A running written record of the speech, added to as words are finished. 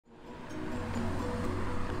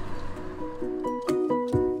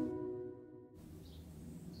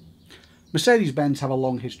Mercedes-Benz have a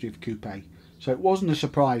long history of coupe, so it wasn't a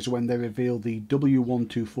surprise when they revealed the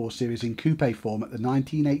W124 series in coupe form at the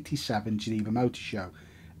 1987 Geneva Motor Show,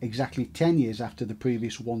 exactly 10 years after the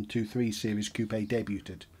previous 123 series coupe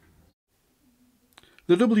debuted.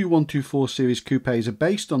 The W124 series coupes are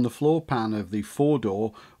based on the floor pan of the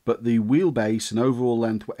four-door, but the wheelbase and overall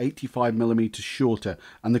length were 85mm shorter,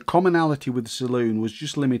 and the commonality with the saloon was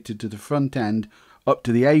just limited to the front end up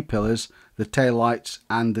to the A-pillars, the taillights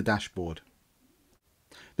and the dashboard.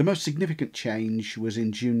 The most significant change was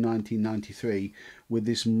in June 1993 with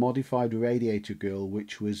this modified radiator grille,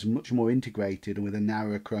 which was much more integrated and with a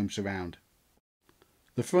narrower chrome surround.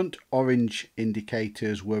 The front orange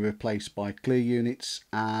indicators were replaced by clear units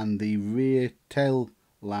and the rear tail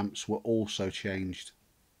lamps were also changed.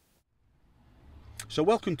 So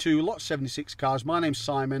welcome to Lot 76 Cars. My name's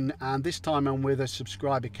Simon and this time I'm with a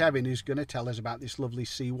subscriber, Kevin, who's going to tell us about this lovely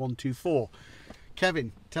C124.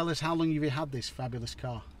 Kevin, tell us, how long have you had this fabulous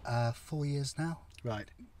car? 4 years now. Right.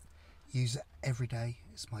 Use it every day.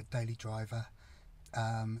 It's my daily driver.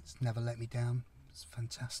 It's never let me down. It's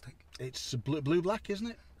fantastic. It's blue black, isn't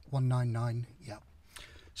it? 199, yeah.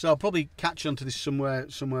 So I'll probably catch on to this somewhere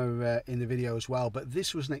in the video as well, but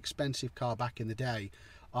this was an expensive car back in the day.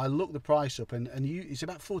 I looked the price up and it's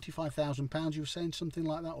about £45,000, you were saying, something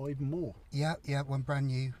like that, or even more. Yeah, when brand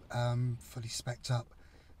new, fully spec'd up,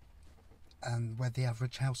 and where the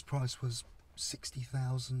average house price was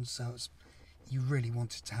 60,000, so you really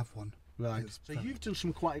wanted to have one. Right. So you've done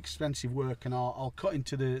some quite expensive work, and I'll cut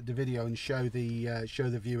into the video and show the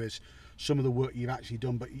viewers some of the work you've actually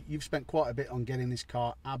done. But you've spent quite a bit on getting this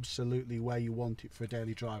car absolutely where you want it for a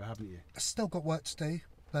daily driver, haven't you? I've still got work to do,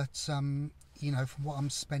 but you know, from what I'm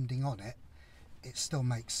spending on it, it still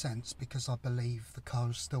makes sense because I believe the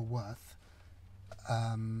car is still worth,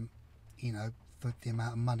 you know, the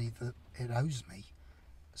amount of money that it owes me.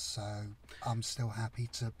 So I'm still happy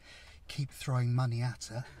to keep throwing money at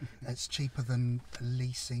her. It's cheaper than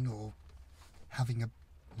leasing or having a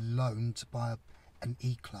loan to buy an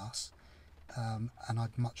E-Class, and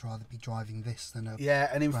I'd much rather be driving this than a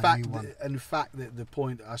and in brand new one. In fact, the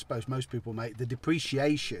point that I suppose most people make, the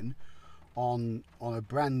depreciation on a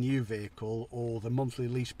brand new vehicle or the monthly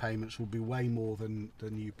lease payments will be way more than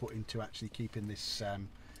you put into actually keeping this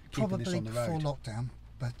probably on the road. Before lockdown,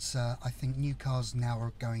 but I think new cars now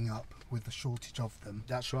are going up with the shortage of them.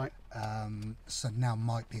 That's right. So now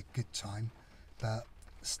might be a good time, but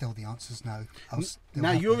still the answer is no.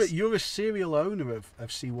 Now you're a serial owner of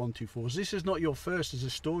C124s. This is not your first. There's a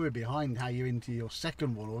story behind how you're into your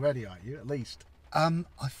second one already, are you, at least?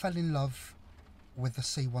 I fell in love with the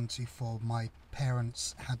C124. My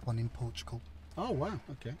parents had one in Portugal. Oh wow,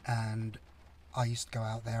 okay. And I used to go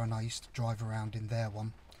out there and I used to drive around in their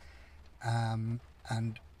one,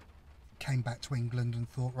 and came back to England and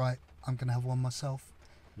thought, right, I'm going to have one myself.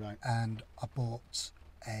 Right. And I bought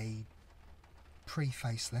a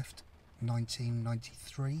pre-facelift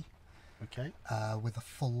 1993. Okay. With a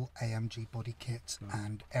full AMG body kit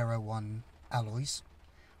and Aero 1 alloys,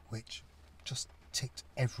 which just ticked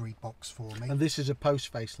every box for me. And this is a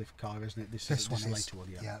post-facelift car, isn't it? This is a later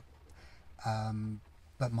one, yeah.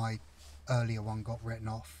 But my earlier one got written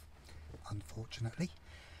off, unfortunately.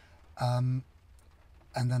 And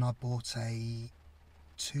then I bought a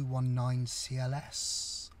 219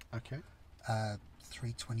 CLS. Okay.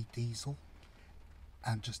 320 diesel,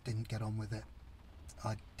 and just didn't get on with it.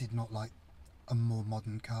 I did not like a more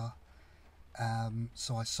modern car.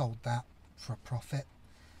 So I sold that for a profit,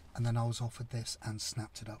 and then I was offered this and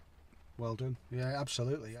snapped it up. Well done. Yeah,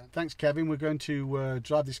 absolutely. Thanks, Kevin. We're going to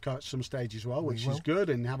drive this car at some stage as well, which is good,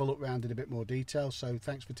 and have a look around in a bit more detail. So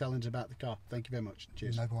thanks for telling us about the car. Thank you very much.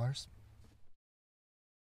 Cheers. No worries.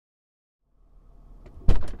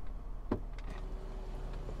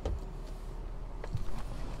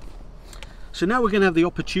 So now we're going to have the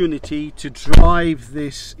opportunity to drive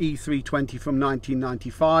this E320 from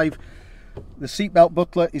 1995. The seatbelt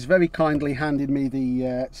butler is very kindly handed me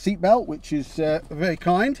the seatbelt, which is very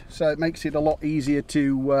kind, so it makes it a lot easier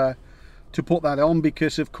to put that on,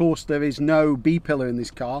 because of course there is no B-pillar in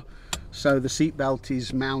this car, so the seatbelt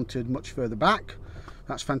is mounted much further back.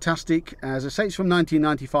 That's fantastic. As I say, it's from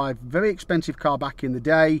 1995, very expensive car back in the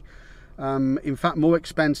day. In fact, more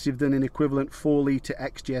expensive than an equivalent 4-litre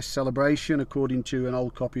XGS Celebration, according to an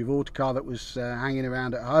old copy of Autocar that was hanging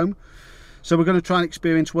around at home. So we're going to try and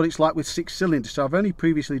experience what it's like with 6 cylinders. So I've only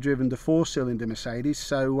previously driven the 4-cylinder Mercedes,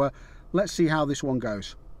 so let's see how this one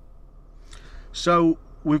goes. So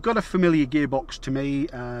we've got a familiar gearbox to me,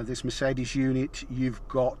 this Mercedes unit. You've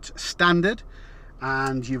got standard,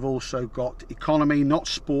 and you've also got economy, not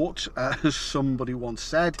sport, as somebody once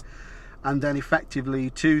said. and then effectively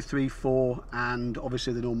 2, 3, 4, and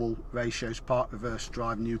obviously the normal ratios: park, reverse,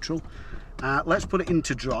 drive, neutral. Let's put it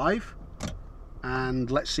into drive and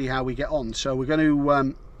let's see how we get on. So we're going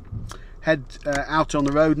to head out on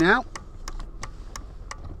the road now.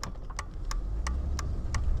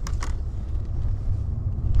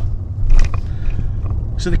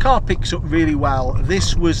 So the car picks up really well.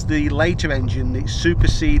 This was the later engine. It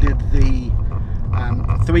superseded the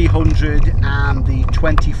 300 and the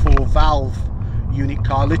 24 valve unit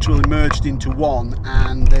car, literally merged into one,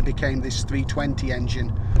 and they became this 320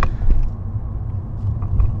 engine.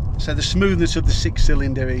 So the smoothness of the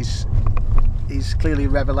 6-cylinder is clearly a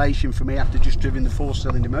revelation for me after just driven the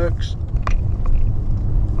 4-cylinder Mercs.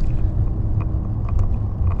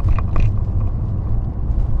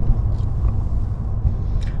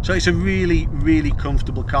 So it's a really, really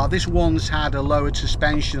comfortable car. This one's had a lowered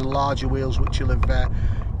suspension and larger wheels, which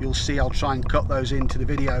you'll see. I'll try and cut those into the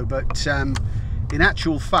video, but in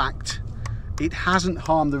actual fact, it hasn't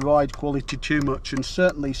harmed the ride quality too much, and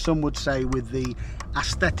certainly some would say with the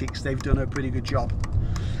aesthetics they've done a pretty good job.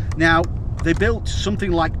 Now, they built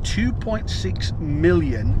something like 2.6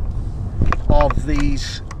 million of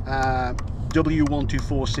these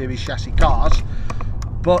W124 series chassis cars,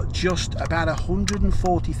 but just about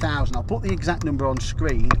 140,000, I'll put the exact number on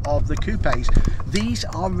screen, of the coupes. These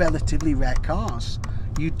are relatively rare cars.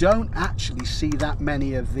 You don't actually see that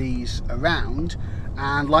many of these around,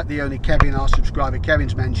 and like the owner Kevin, our subscriber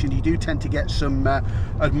Kevin's mentioned, you do tend to get some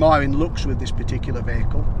admiring looks with this particular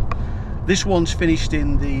vehicle. This one's finished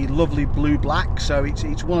in the lovely blue black, so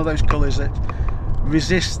it's one of those colours that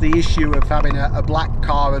resists the issue of having a black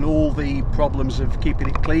car and all the problems of keeping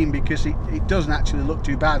it clean, because it doesn't actually look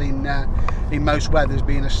too bad in most weathers,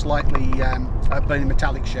 being a slightly burning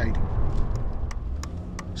metallic shade.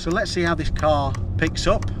 So let's see how this car picks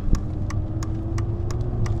up.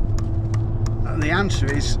 And the answer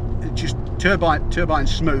is just turbine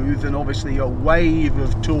smooth, and obviously a wave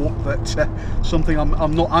of torque that something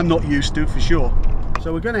I'm not used to for sure.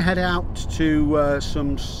 So we're going to head out to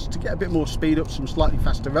get a bit more speed up some slightly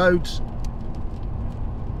faster roads.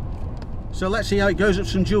 So let's see how it goes up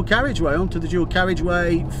some dual carriageway. Onto the dual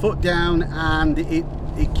carriageway, foot down, and it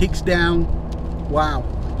kicks down. Wow,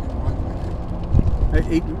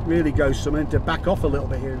 it really goes something to back off a little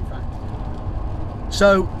bit here, in fact.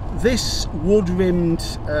 So this wood-rimmed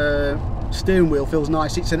steering wheel feels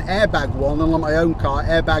nice. It's an airbag one, and on my own car,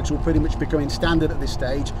 airbags will pretty much becoming standard at this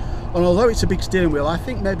stage. And although it's a big steering wheel, I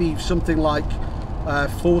think maybe something like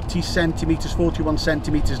 40 centimeters, 41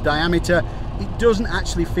 centimeters diameter, it doesn't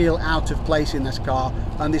actually feel out of place in this car.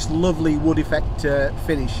 And this lovely wood effect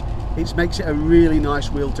finish, it makes it a really nice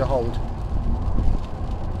wheel to hold.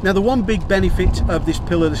 Now, the one big benefit of this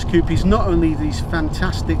pillarless coupe is not only these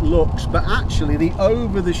fantastic looks, but actually the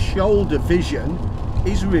over-the-shoulder vision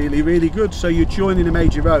is really, really good. So you're joining a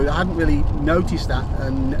major road. I hadn't really noticed that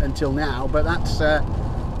until now, but that's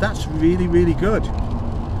really, really good.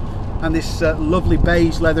 And this lovely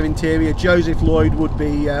beige leather interior, Joseph Lloyd would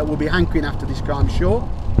be hankering after this car, I'm sure.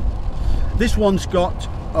 This one's got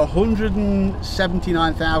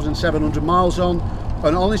 179,700 miles on,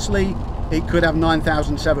 and honestly, it could have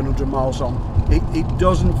 9,700 miles on. It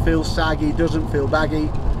doesn't feel saggy, it doesn't feel baggy.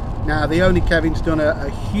 Now, the owner Kevin's done a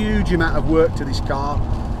huge amount of work to this car,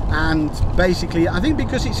 and basically I think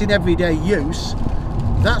because it's in everyday use,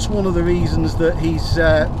 that's one of the reasons that he's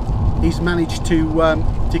managed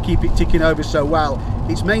to keep it ticking over so well.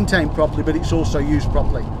 It's maintained properly, but it's also used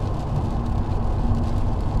properly.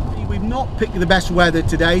 We've not picked the best weather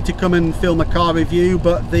today to come and film a car review,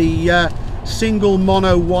 but the single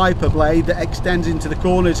mono wiper blade that extends into the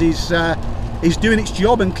corners is doing its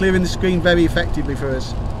job and clearing the screen very effectively for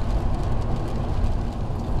us.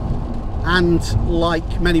 And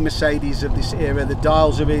like many Mercedes of this era, the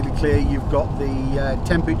dials are really clear. You've got the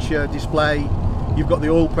temperature display, you've got the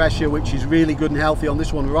oil pressure, which is really good and healthy on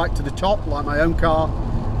this one, right to the top, like my own car,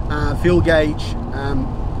 fuel gauge,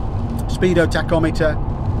 speedo tachometer,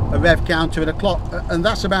 a rev counter and a clock, and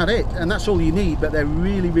that's about it, and that's all you need. But they're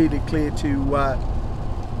really, really clear to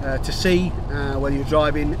see when you're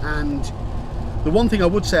driving. And the one thing I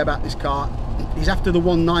would say about this car is, after the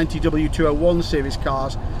 190 W201 series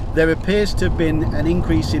cars, there appears to have been an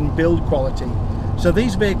increase in build quality. So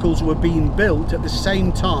these vehicles were being built at the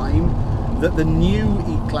same time that the new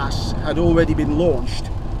E-Class had already been launched.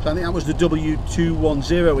 So I think that was the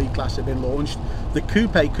W210 E-Class had been launched. The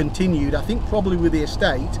Coupe continued, I think probably with the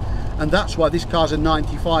estate, and that's why this car's a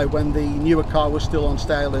 95 when the newer car was still on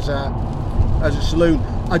sale as a saloon.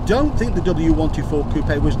 I don't think the W124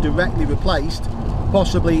 Coupe was directly replaced.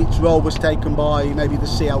 Possibly its role was taken by maybe the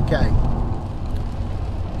CLK.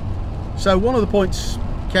 So one of the points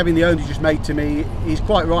Kevin, the owner, just made to me is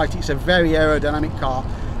quite right. It's a very aerodynamic car,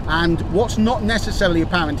 and what's not necessarily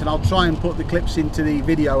apparent, and I'll try and put the clips into the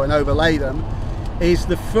video and overlay them, is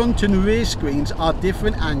the front and rear screens are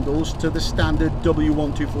different angles to the standard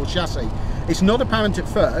W124 chassis. It's not apparent at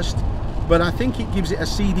first, but I think it gives it a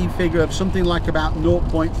CD figure of something like about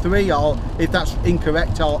 0.3. If that's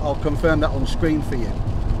incorrect, I'll confirm that on screen for you.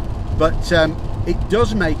 But it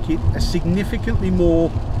does make it a significantly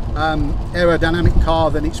more aerodynamic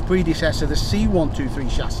car than its predecessor, the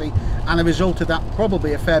C123 chassis, and a result of that,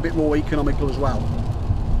 probably a fair bit more economical as well.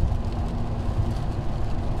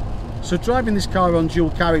 So driving this car on dual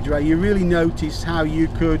carriageway, you really notice how you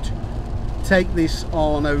could take this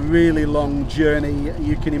on a really long journey.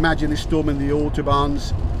 You can imagine this storming the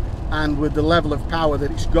autobahns, and with the level of power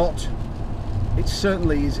that it's got, it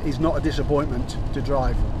certainly is not a disappointment to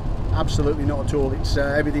drive. Absolutely not at all. It's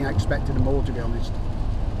everything I expected and more, to be honest.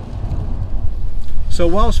 So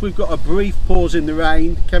whilst we've got a brief pause in the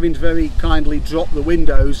rain, Kevin's very kindly dropped the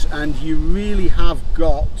windows, and you really have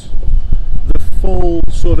got the full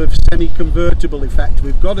sort of semi-convertible effect.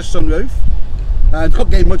 We've got a sunroof. Not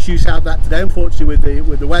getting much use out of that today, unfortunately,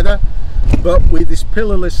 with the weather. But with this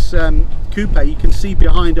pillarless coupe, you can see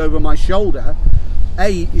behind over my shoulder.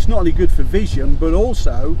 It's not only good for vision, but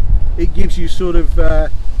also it gives you sort of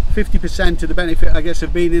 50% of the benefit, I guess,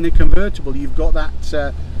 of being in a convertible. You've got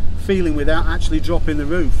that feeling without actually dropping the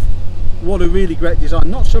roof. What a really great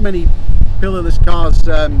design. Not so many pillarless cars,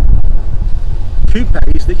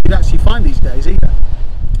 coupes, that you'd actually find these days either.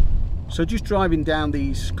 So just driving down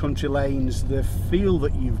these country lanes, the feel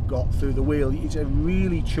that you've got through the wheel, it's a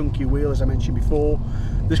really chunky wheel, as I mentioned before.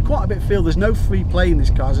 There's quite a bit of feel. There's no free play in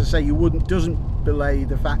this car. As I say, doesn't belay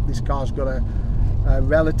the fact this car's got a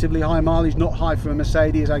relatively high mileage, not high for a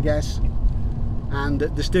Mercedes, I guess. And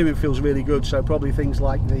the steering feels really good, so probably things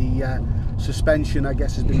like the suspension, I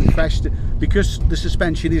guess, has been refreshed. Because the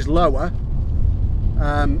suspension is lower,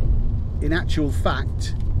 in actual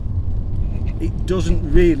fact, it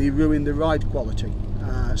doesn't really ruin the ride quality,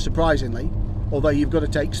 surprisingly, although you've got to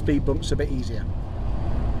take speed bumps a bit easier.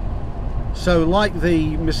 So like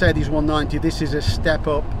the Mercedes 190, this is a step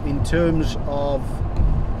up in terms of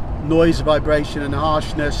noise, vibration and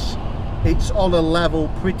harshness. It's on a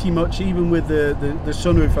level pretty much, even with the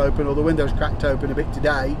sunroof open or the windows cracked open a bit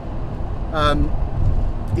today,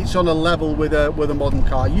 it's on a level with a modern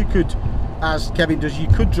car. You could, as Kevin does, you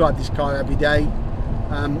could drive this car every day,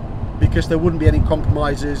 because there wouldn't be any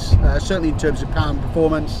compromises, certainly in terms of power and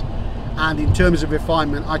performance, and in terms of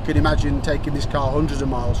refinement. I could imagine taking this car hundreds of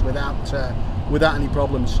miles without any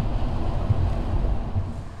problems.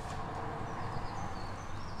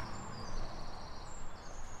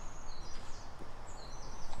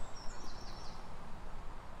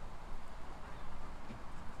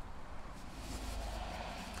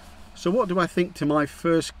 So what do I think to my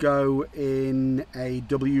first go in a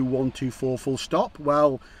W124 full stop?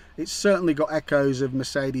 Well, it's certainly got echoes of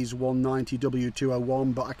Mercedes 190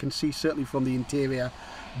 W201, but I can see certainly from the interior,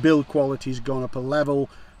 build quality's gone up a level.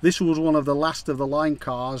 This was one of the last of the line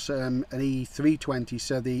cars, an E320,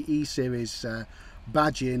 so the E-Series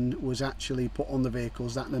badging was actually put on the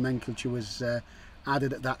vehicles. That nomenclature was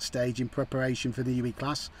added at that stage in preparation for the UE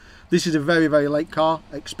class. This is a very, very late car,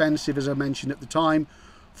 expensive as I mentioned at the time.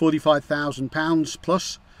 £45,000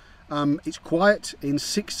 plus. It's quiet in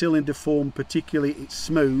 6-cylinder form, particularly it's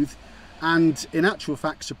smooth, and in actual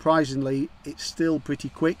fact, surprisingly, it's still pretty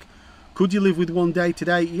quick. Could you live with one day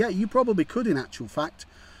today? Yeah, you probably could in actual fact.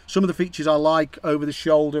 Some of the features I like over the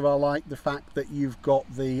shoulder, I like the fact that you've got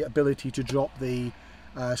the ability to drop the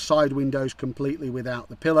side windows completely without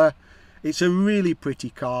the pillar. It's a really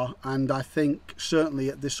pretty car, and I think certainly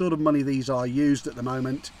at the sort of money these are used at the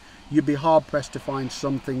moment, you'd be hard pressed to find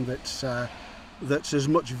something that's as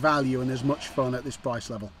much value and as much fun at this price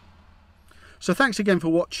level. So thanks again for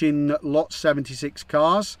watching Lot 76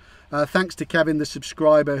 Cars. Thanks to Kevin, the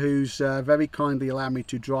subscriber, who's very kindly allowed me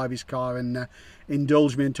to drive his car and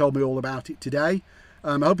indulged me and told me all about it today.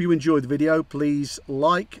 I hope you enjoyed the video. Please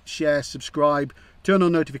like, share, subscribe, turn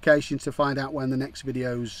on notifications to find out when the next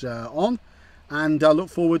video's on, and I look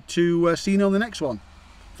forward to seeing you on the next one.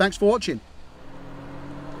 Thanks for watching.